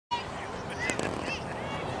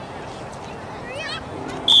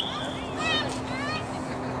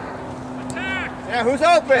Now who's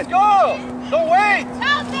open? Let's go! Don't wait!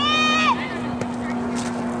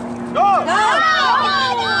 Go!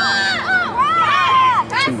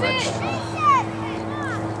 Too much.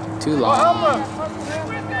 Too long.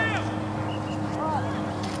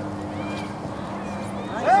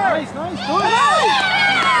 Nice, nice, do it!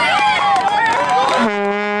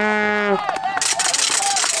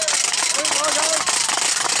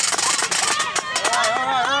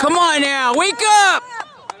 Come on now, wake up!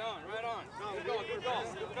 Right on. Go, good goal.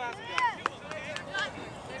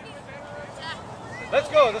 Let's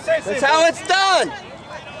go, the same thing. That's how it's done.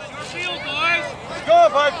 Let's go,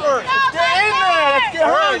 Viper. Get in there. Let's get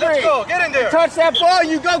All right, hungry. let's go. Get in there. Touch that ball,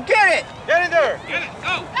 you go get it. Get in there. Get it,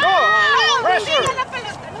 go! Go. Pressure.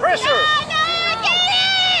 Pressure.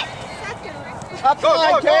 Up the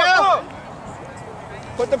line, Go. Kale.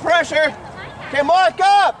 Put the pressure. Okay, mark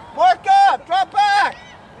up. Mark up. Drop back.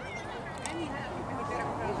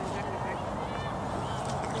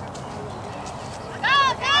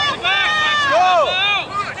 Go.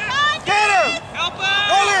 Get him. Help him!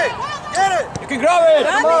 Goalie. Get it. You can grab it.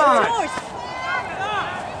 Come on.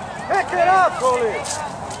 Pick it up, goalie.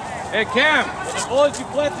 Hey Cam, the balls you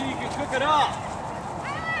play so you can cook it up.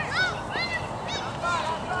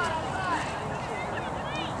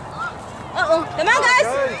 Uh-oh. Come on, guys.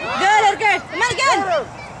 Good, Edgar. Come on again.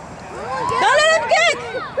 Don't let him kick.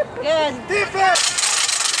 Good. Defense.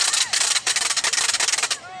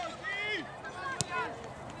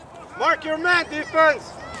 Mark your man, defense.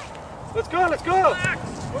 Let's go.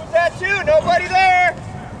 Who's that you? Nobody there.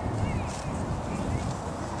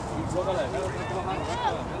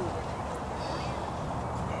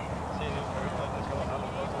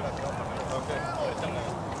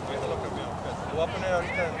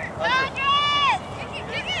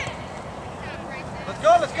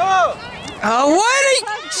 Let's go. Oh, what?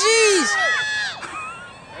 Jeez!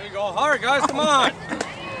 There you go, hard guys, come on.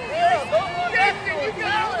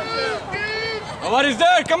 Nobody's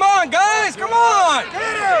there, come on guys, come on!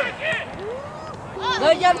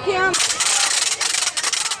 Good job, Kim.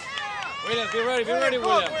 William, be ready,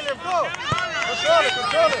 William. Go.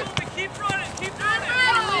 Control it. Keep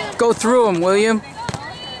running! Go through him, William.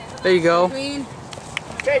 There you go. Green.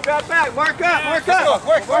 Okay, drop back. Mark up. Let's go,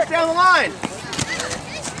 quick. Mark down the line.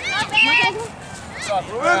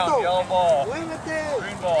 Round, yellow ball, Win it there.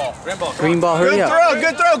 green ball. Green ball, hurry Good up. throw.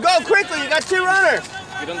 Good throw. Go quickly. You got two runners.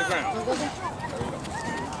 Get on the ground.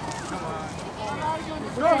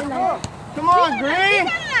 Come on, Green.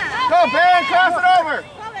 Go, Ben. Cross it over.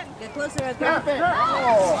 Get closer, Edgar.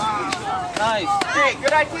 Nice. Hey,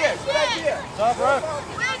 good idea. Stop, ref.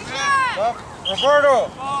 Stop. Roberto.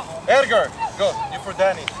 Edgar. Go. You for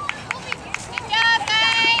Danny.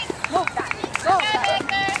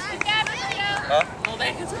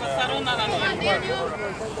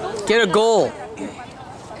 Get a goal.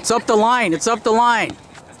 It's up the line. Midfield.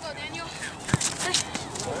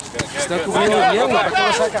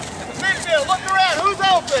 Look around. Who's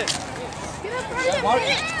open?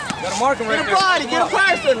 Gotta mark him Get right a there. body. Get a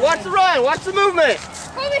person. Watch the run. Watch the movement.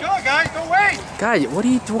 Go, guys. Don't wait. God, what are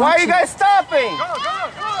you doing? Why are you guys stopping? Go.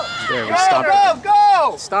 There, we stop.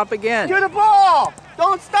 Go. Stop again. To the ball.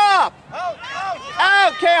 Don't stop. Out.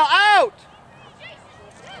 Out, Kale. Out.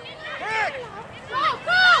 Kick.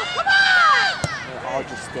 They're all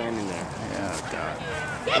just standing there. Oh, God.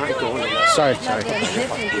 Not going there. Sorry. Go.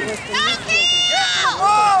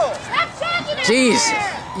 Jeez,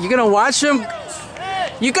 you gonna watch him?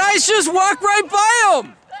 You guys just walk right by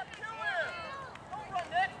him.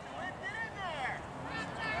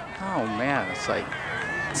 Oh man, it's like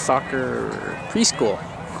soccer preschool.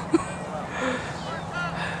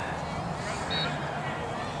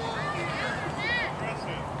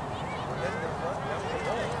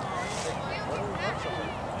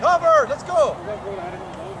 Cover. Let's go.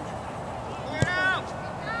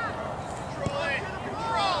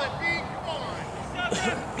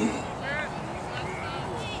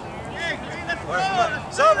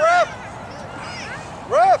 Sub, ref.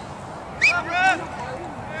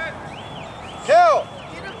 Kill.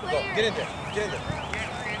 Go. Get in there.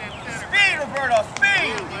 Speed, Roberto.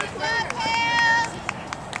 Speed.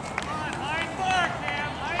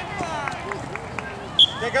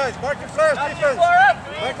 Okay, guys. Mark your players. Defense.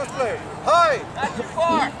 Mark those players. High. Not too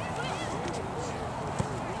far.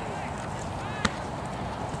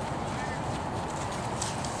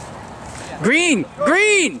 Green.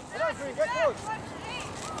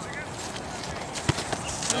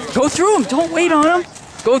 Go through him. Don't wait on him.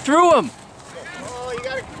 Go through him. Oh, you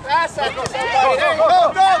got to pass that to somebody. There you go.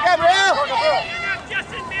 Go, Gabriel.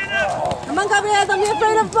 Come on, Gabriel. Don't be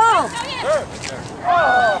afraid of ball.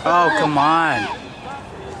 Oh, come on.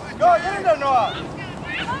 Go, get in there, Noah.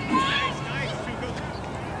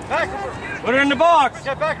 Back over. Put her in the box.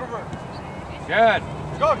 Get back over. Good.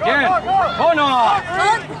 Go, go, Again. go, go. Go, Noah.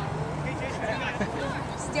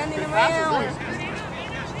 Standing around.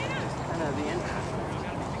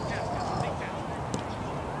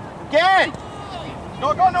 Again.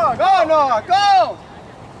 Go, go, Noah. Go, Noah. Go.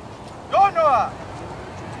 Go, Noah.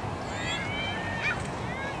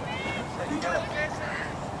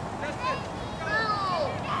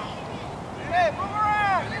 Hey, move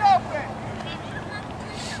around. Get open.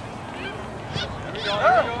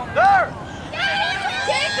 There.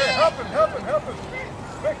 Okay, help him, help him, help him.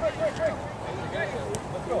 Quick, quick, quick, quick.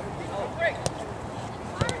 Let's go.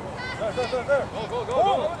 There. Go, go, go.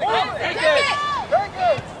 Oh, Take take it. Take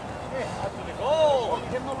it. Go.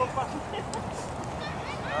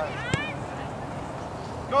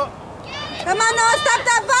 Go. Come on, Noah, stop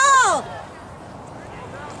that ball.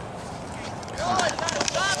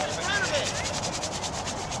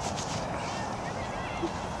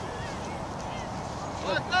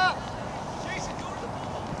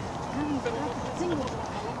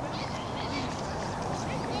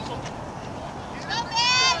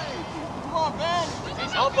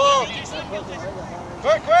 Help him.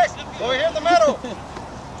 Quick, quick. Over here in the middle.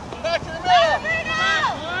 Come back to the middle.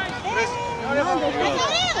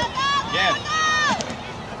 Again.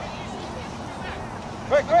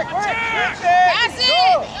 Quick, quick, quick. Pass it.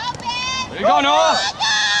 There you go, Noah.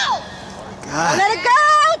 God, Let it go.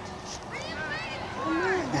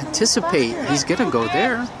 anticipate. He's gonna go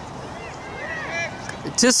there.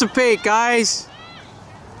 Anticipate, guys.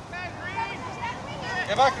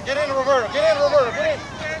 Get back, get in, Roberto. Get in, Roberto. Get in.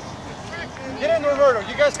 Get in, Roberto.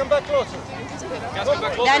 You guys come back closer. Guys, come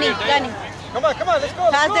back closer Danny, here, Dave. Danny. Come on, let's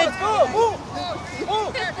go, Pass let's it. go. Move.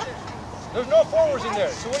 Move. There's no forwards in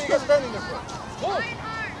there, so what are you guys standing there for? Move.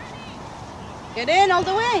 Get in all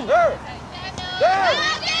the way. There. There.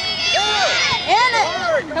 In it.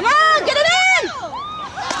 Come on, get it in.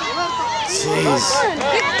 Jeez.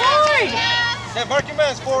 Get forward. Okay, mark your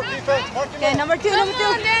man's forward defense. Mark your Okay, man. number 2, number 2.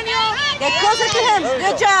 Get closer to him. There you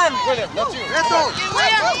Good go. job. William, that's you.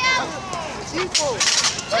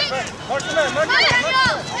 Back, back. Mark your man, mark your man.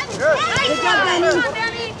 Good. Good job, Danny.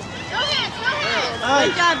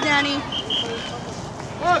 Good job, Danny.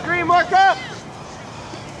 Come on, Green, mark up.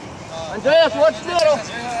 Andreas, watch middle.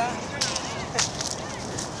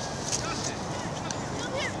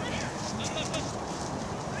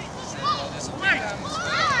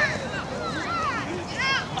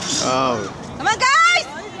 Oh, Come on, guys.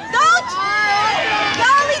 Don't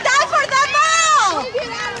only die for that ball.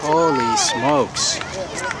 holy smokes.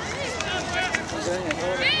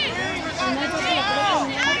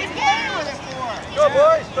 Go,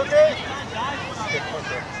 boys. Okay.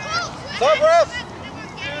 Stop, ref.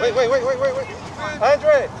 Wait.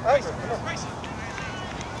 Andre, come on.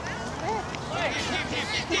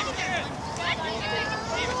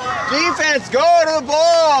 Defense, go to the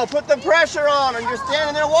ball. Put the pressure on and you're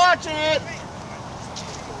standing there watching it.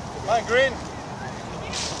 Come on, Green.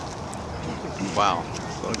 Wow.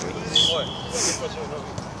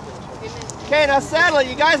 Okay, now settle it.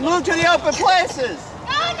 You guys move to the open places.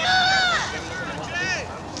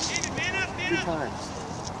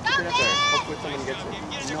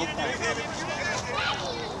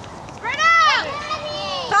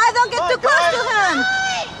 Ty, don't get too close to him.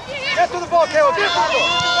 Get to the ball, Caleb. Get to the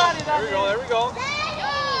ball. There we go.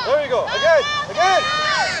 There you go. Again.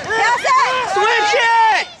 Pass it. Switch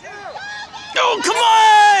it! Oh, come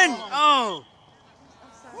on! Oh.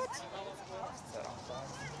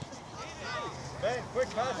 Man, quick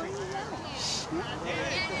passing.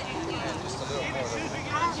 Just a little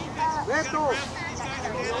more.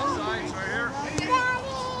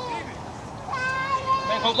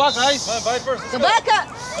 Man, go back, guys. Come on, Vipers. Go back up.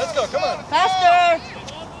 Let's go. Come on. Faster.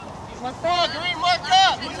 Come on, Green, mark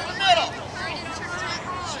up. Move to the middle.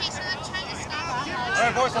 All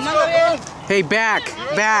right, boys. Come Let's on, go. Gabriel. Hey, back.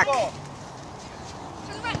 Back.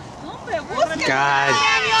 God.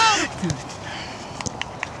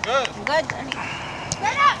 Good. Good.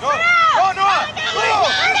 Go, Noah! Go!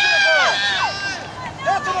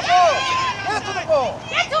 Get to the ball! Get to the ball!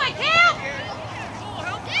 Get to it, Cam!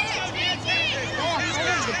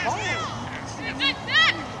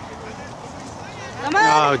 Come on.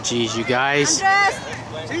 Oh, geez, you guys. Andres.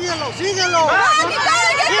 Síguelo. Come on, you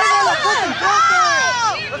gotta get going.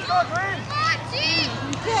 Let's go, Green!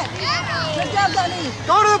 Good job, Danny.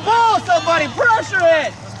 Go to the ball, somebody. Pressure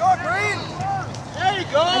it. Let's go, Green! There you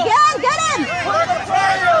go. Again, get him. We're the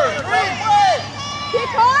fire! Green, play!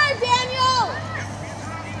 Kick hard, Daniel.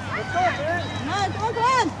 Let's go, Green! Come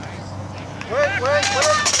on. Wait.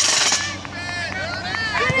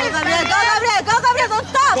 Get it. Gabriel, go, Gabriel, go, Gabriel, don't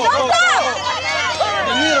stop, don't stop!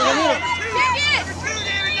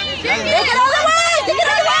 Take it all the way, take it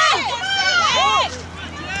all the way!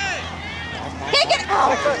 Take it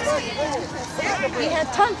out! We had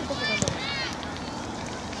time to take it all the way.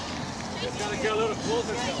 Gotta get a little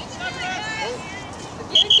closer.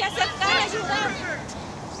 Tienen que aceptar ayudar.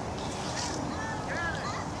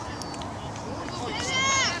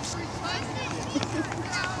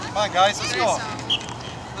 Come on, guys, let's go.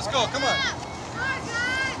 Let's go, come on.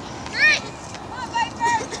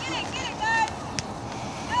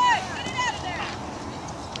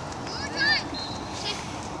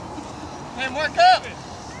 Hey, work up.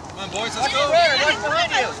 Come on, boys, let's go. Right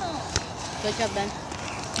behind you. Good job, Ben.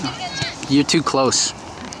 You're too close.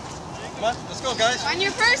 Come on, let's go, guys. On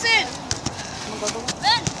your person.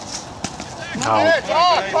 Ben. Oh.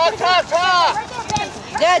 Talk.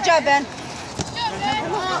 Good job, Ben.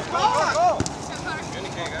 Come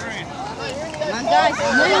on, guys.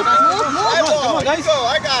 Move. Let's go.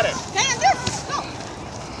 I got it.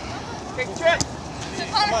 Kick check.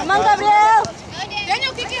 Come on, Gabriel.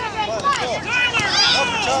 Daniel, kick it. Help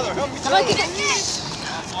each other, help each Come on, kick it.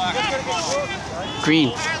 Green.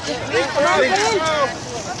 Come on, Green.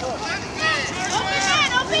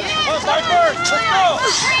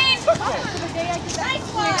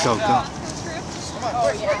 Go, go.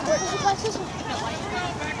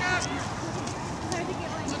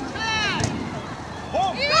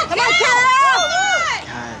 Come on, kill it out.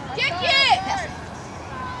 Kick it.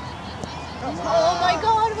 Oh my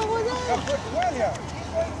God, what was that?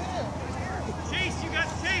 Chase, you got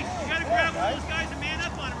Chase. You gotta grab one of those guys and man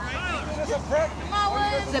up on him, right? Come on,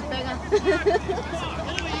 Will. Se pega.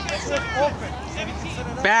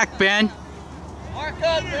 Back, Ben. Mark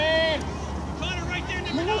up, man. Connor, right there,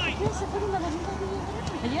 number 9.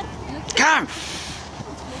 Come.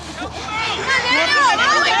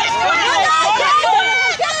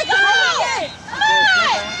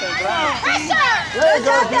 There you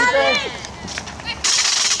go, defense.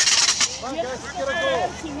 Come on, guys, let's get a goal.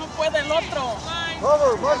 Si no puede el otro.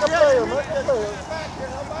 Cover, mark the player, mark the player.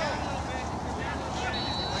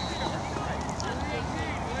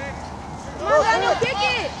 Come on, Daniel, kick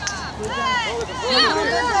it. Go.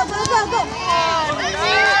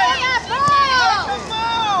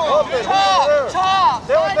 Open,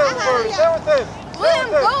 stay with them, Birdie, stay with them. William,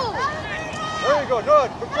 go. There you go, good,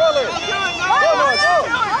 control it. Go, now, go.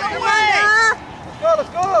 Let's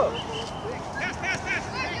go.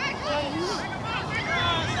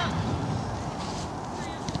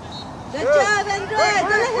 Good job, Andres. Don't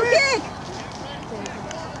let him kick.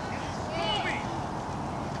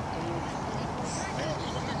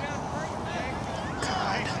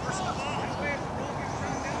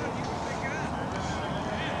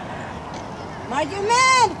 Mark your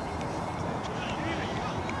man.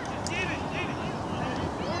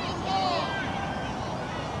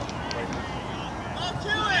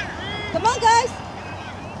 Come on, guys.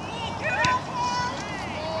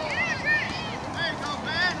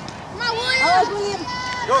 Come on, William. Oh, William.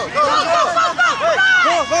 Go, go, go. Hey,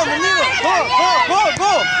 go, Menino.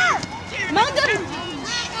 Go. Come on, Gabriel.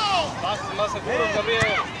 Más seguro,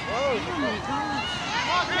 Gabriel.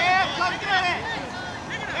 Come get it.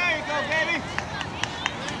 There you go, baby.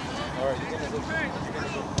 All right, you're gonna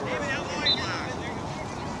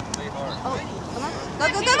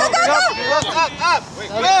Go. Up.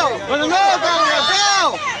 Go. With the middle, Gabriel.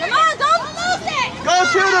 Go. Come on, don't lose it. Go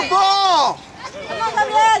to the ball. Come on,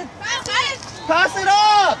 Gabriel. Pass it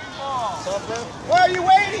up. Why are you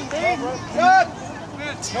waiting, dude? Good.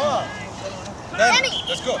 Come on. Danny,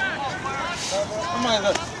 let's go. Come on,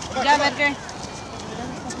 look. Good job, Edgar.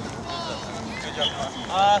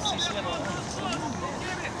 Ah, sí, cierto.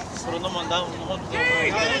 Pero no mandamos nosotros.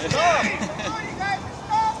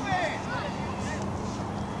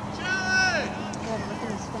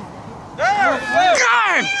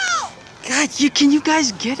 God, can you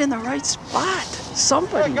guys get in the right spot?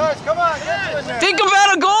 Somebody. Hey, guys, come on, get in there. Think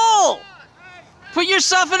about a goal. Put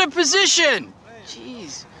yourself in a position.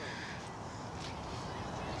 Jeez.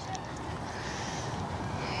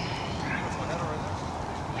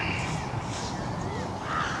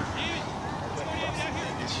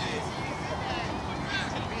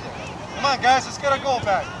 Come on, guys, let's get a goal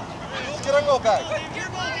back. Let's get a goal back.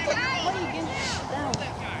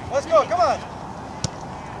 Let's go, come on.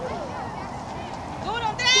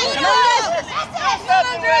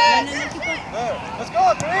 There. Let's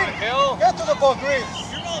go, Green. Get to the ball, Green.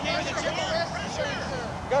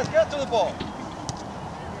 Guys, get to the ball.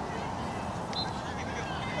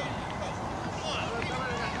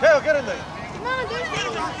 Hale, get in there. Come on, there's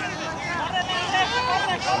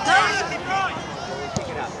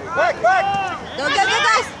Back. Go,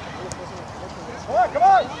 guys. Come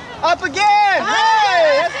on. Up again!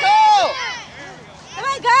 Hey, let's go! Come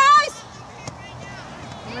on, guys.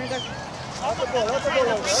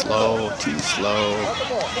 Slow, too slow.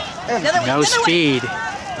 Another No way. speed. Oh,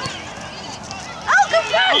 good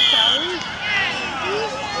job.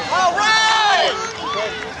 All right!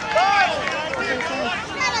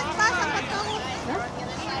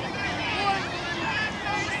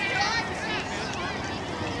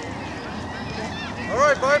 All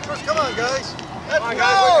right, Vipers, come on, guys. Let's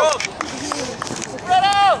go! Spread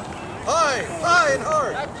out! High and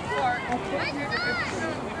hard.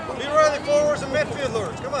 Be Riley forwards and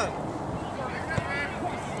midfielders. Come on.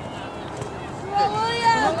 Come on,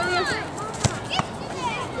 guys. Don't get yet.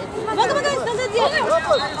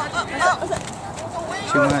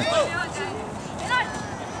 Too much.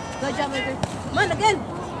 Good job, Edgar. Come on, again.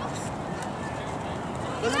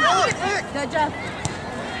 Let's go, quick. Good job.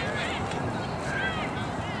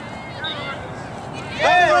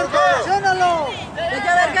 Hey, we're good! Good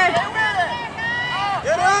job, Edgar.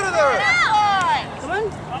 Get out of there. Come on.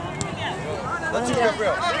 Let's go,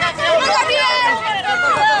 Gabriel. Go.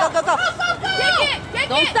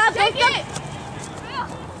 Don't stop.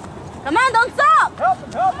 Come on, don't stop. Help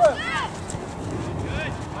him.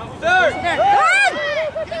 Third! Come on.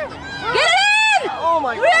 Get it in. Oh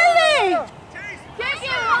my God! Really?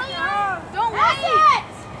 Don't waste it!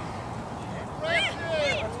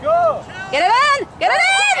 Let's go. Get it in. Come on.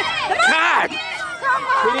 God!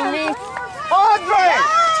 Kidding me? Andre!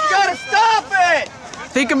 You gotta stop it!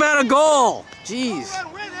 Think about a goal. Jeez.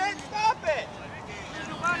 Run with it! Stop it!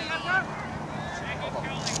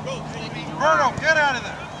 Bruno, get out of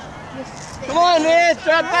there. Come on, man!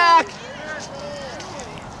 Drop back!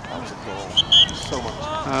 So much.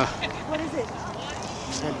 What is it?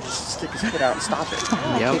 And just stick his foot out and stop it.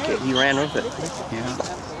 Yep. Kick it. He ran with it. Yeah.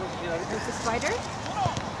 It's a spider? Or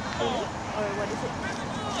what is it?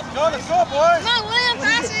 Let's go, boys. Come on, William,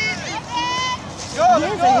 pass it! Go, Yes,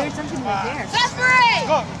 let's I go. heard something right there. Separate!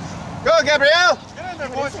 Go. Go, Gabrielle! Get in there,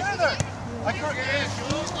 boys. Get in there. I can't get in.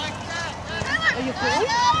 Are you cool?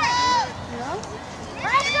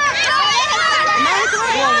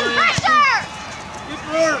 Pressure! Keep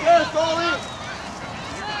running. Yes, all in!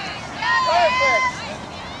 Perfect!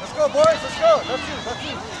 Let's go, boys. Let's go. That's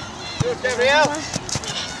you. Good, Gabrielle!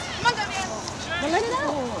 Come on, Gabriel. Well, let it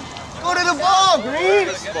out. Go to the ball, Green!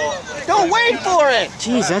 Don't wait for it!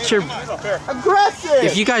 Jeez, that's your. Aggressive!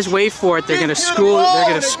 If you guys wait for it, they're gonna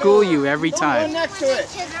school you every Don't run time. next to it!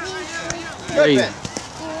 There you- Griffin!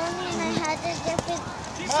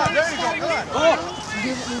 Come on, there you go. Come on.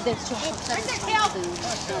 Let's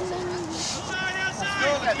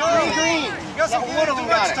go. Green! You got some One of them too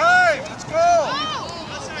got much it. time. Let's go.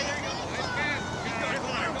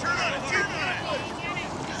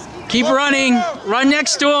 Keep running. Run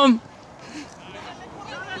next to him.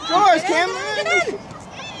 Yours, Kim! Come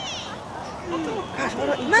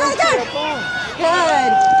on, Good.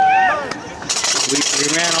 We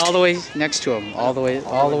ran all the way next to him, all the way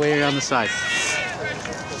around the side.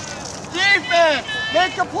 Defense!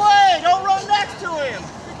 Make a play! Don't run next to him!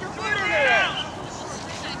 Stick your foot in there!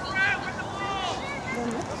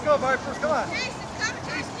 Let's go, Vipers. Come on.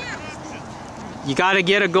 You got to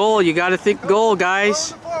get a goal. You got to think goal,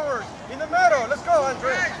 guys. Forward. In the middle. Let's go,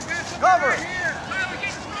 Andre. Cover.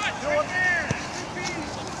 You know what?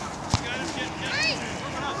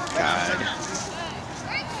 God.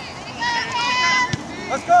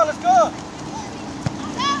 Let's go.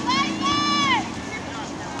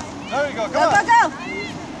 There you go. Come on. Go.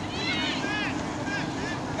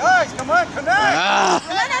 Guys, come on. Connect. Ah.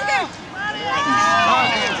 Come on, Edgar.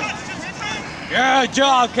 Good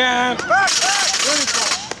job, Cam. Back.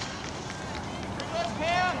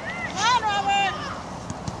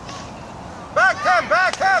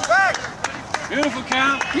 Back. Beautiful,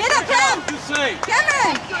 Cam. Get up, Cam. Too safe.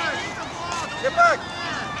 Cameron. Get back.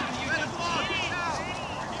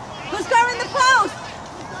 Who's covering the post?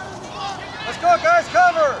 Let's go, guys.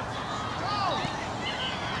 Cover.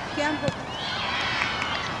 Cam. Let's go.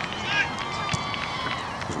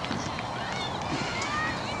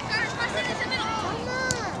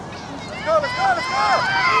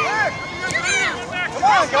 Quick. Come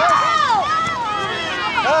on, guys.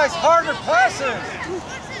 Guys, harder passes.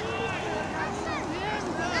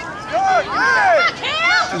 Good.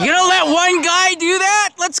 You gonna let one guy do that?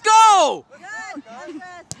 Let's go.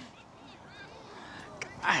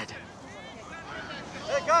 God.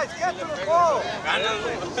 Hey, guys, get to the ball.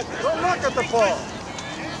 Don't look at the ball.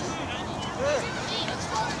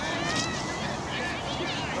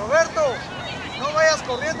 Roberto. Vas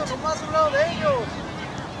corriendo nomás a un lado de ellos.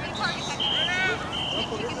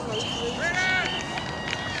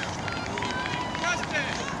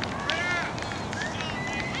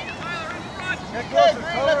 Get closer,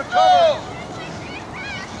 cover, cover.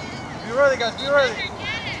 Be ready, guys, be ready.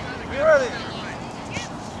 Be ready.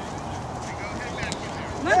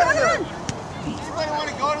 Come on. Anybody want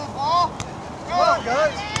to go to the ball? Come on,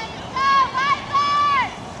 guys.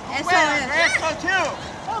 Eso Grant, es. go two.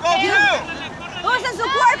 Go two. Usen su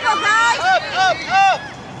cuerpo, guys. Up, up, up,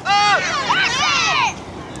 up.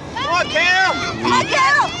 Come on, Cam. Come on,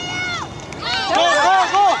 Cam. Go, go,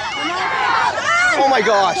 go. Oh my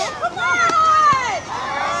gosh. Come on.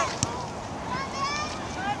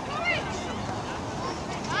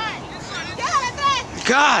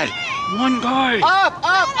 God! One guard! Up,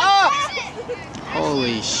 up, up.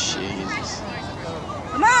 Holy shit.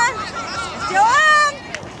 Come on. Still on.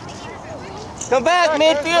 Come back,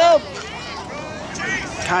 midfield.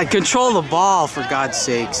 God, control the ball, for God's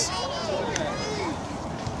sakes.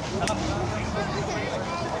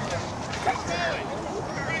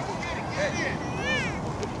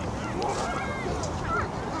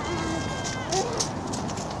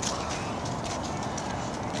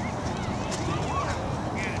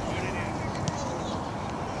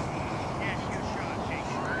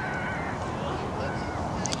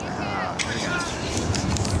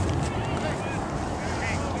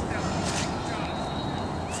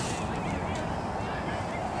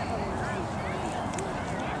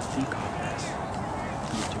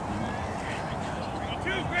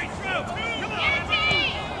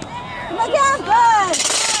 Come on, Cam. Go.